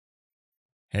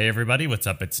Hey everybody, what's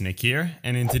up? It's Nick here,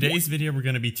 and in today's video we're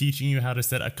going to be teaching you how to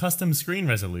set a custom screen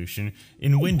resolution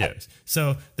in Windows.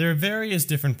 So there are various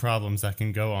different problems that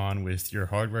can go on with your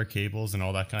hardware cables and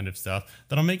all that kind of stuff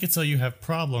that'll make it so you have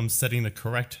problems setting the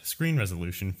correct screen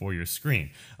resolution for your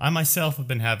screen. I myself have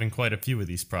been having quite a few of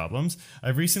these problems.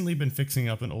 I've recently been fixing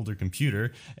up an older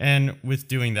computer, and with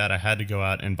doing that I had to go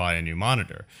out and buy a new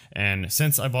monitor. And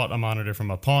since I bought a monitor from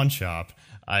a pawn shop,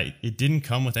 it didn't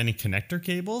come with any connector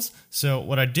cables, so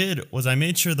what I did was I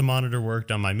made sure the monitor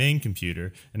worked on my main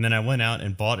computer, and then I went out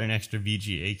and bought an extra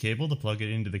VGA cable to plug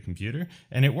it into the computer,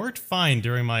 and it worked fine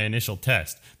during my initial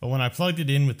test. But when I plugged it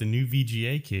in with the new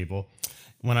VGA cable,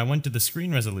 when I went to the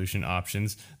screen resolution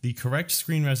options, the correct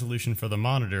screen resolution for the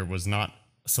monitor was not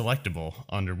selectable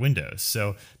under Windows.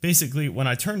 So basically, when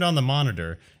I turned on the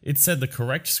monitor, it said the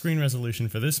correct screen resolution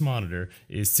for this monitor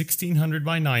is 1600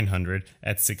 by 900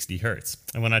 at 60 Hz.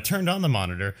 And when I turned on the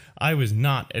monitor, I was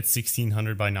not at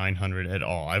 1600 by 900 at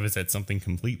all. I was at something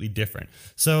completely different.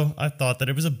 So I thought that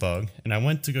it was a bug, and I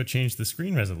went to go change the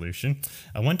screen resolution.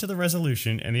 I went to the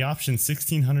resolution, and the option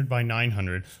 1600 by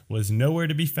 900 was nowhere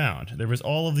to be found. There was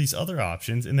all of these other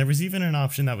options, and there was even an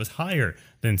option that was higher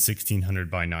than 1600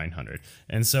 by 900.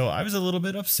 And so I was a little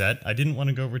bit upset. I didn't want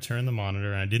to go return the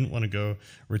monitor, and I didn't want to go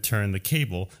return the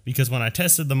cable, because when I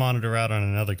tested the monitor out on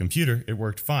another computer, it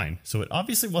worked fine. So it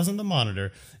obviously wasn't the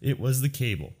monitor, it was the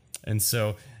cable. And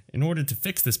so in order to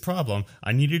fix this problem,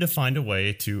 I needed to find a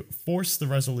way to force the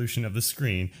resolution of the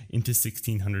screen into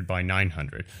 1600 by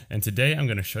 900. And today I'm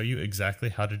going to show you exactly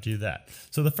how to do that.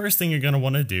 So the first thing you're going to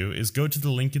want to do is go to the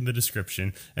link in the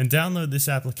description and download this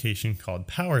application called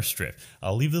PowerStrip.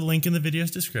 I'll leave the link in the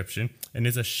video's description, and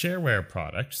it's a shareware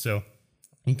product, so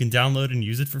you can download and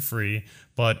use it for free,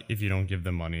 but if you don't give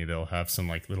them money, they'll have some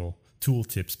little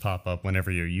tooltips pop up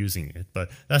whenever you're using it, but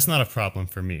that's not a problem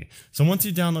for me. So once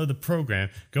you download the program,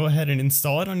 go ahead and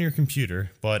install it on your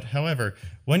computer, but however,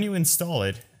 when you install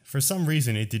it, for some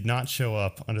reason it did not show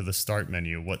up under the start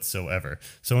menu whatsoever.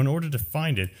 So in order to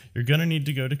find it, you're going to need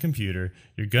to go to computer,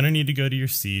 you're going to need to go to your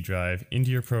C drive, into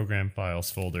your program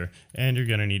files folder, and you're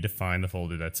going to need to find the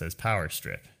folder that says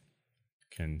PowerStrip,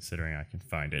 considering I can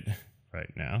find it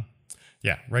right now.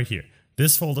 Yeah, right here.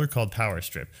 This folder called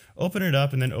PowerStrip. Open it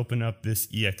up and then open up this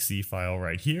exe file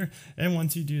right here. And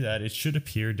once you do that, it should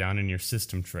appear down in your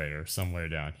system tray or somewhere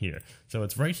down here. So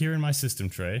it's right here in my system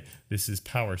tray. This is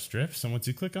PowerStrip. So once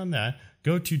you click on that,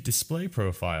 go to Display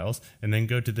Profiles and then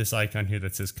go to this icon here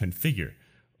that says Configure.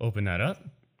 Open that up,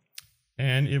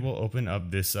 and it will open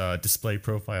up this Display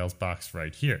Profiles box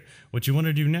right here. What you want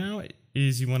to do now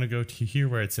is you want to go to here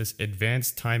where it says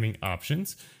Advanced Timing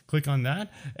Options. Click on that,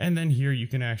 and then here you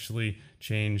can actually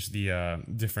change the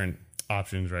different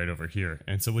options right over here.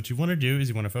 And so what you want to do is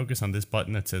you want to focus on this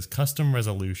button that says Custom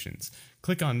Resolutions.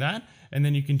 Click on that, and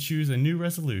then you can choose a new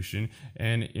resolution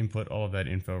and input all of that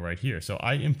info right here. So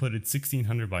I inputted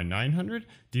 1600 by 900.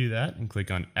 Do that and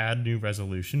click on Add New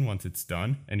Resolution once it's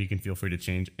done, and you can feel free to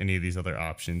change any of these other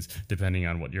options depending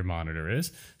on what your monitor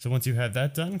is. So once you have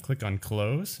that done, click on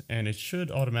Close, and it should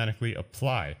automatically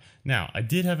apply. Now, I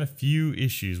did have a few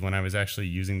issues when I was actually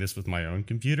using this with my own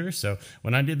computer. So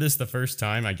when I did this the first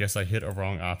time, I guess I hit a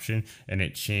wrong option and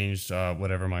it changed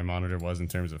whatever my monitor was in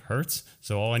terms of hertz.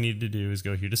 So all I needed to do is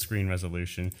go here to Screen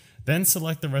Resolution, then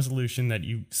select the resolution that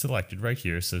you selected right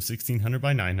here. So 1600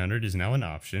 by 900 is now an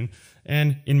option.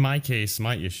 And in my case,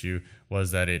 my issue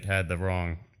was that it had the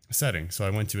wrong setting. So I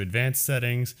went to Advanced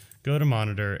Settings, go to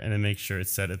Monitor, and then make sure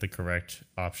it's set at the correct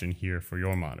option here for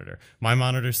your monitor. My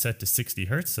monitor is set to 60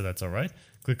 Hz, so that's all right.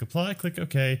 Click Apply, click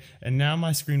OK, and now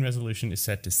my screen resolution is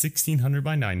set to 1600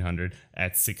 by 900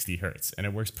 at 60 Hz, and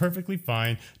it works perfectly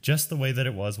fine, just the way that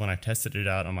it was when I tested it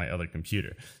out on my other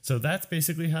computer. So that's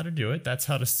basically how to do it. That's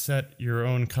how to set your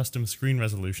own custom screen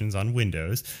resolutions on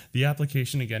Windows. The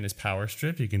application again is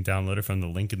PowerStrip. You can download it from the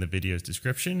link in the video's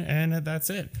description, and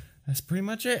that's it. That's pretty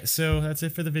much it. So that's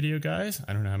it for the video, guys.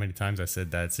 I don't know how many times I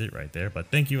said that's it right there, but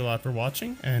thank you a lot for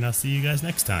watching, and I'll see you guys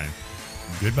next time.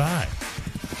 Goodbye.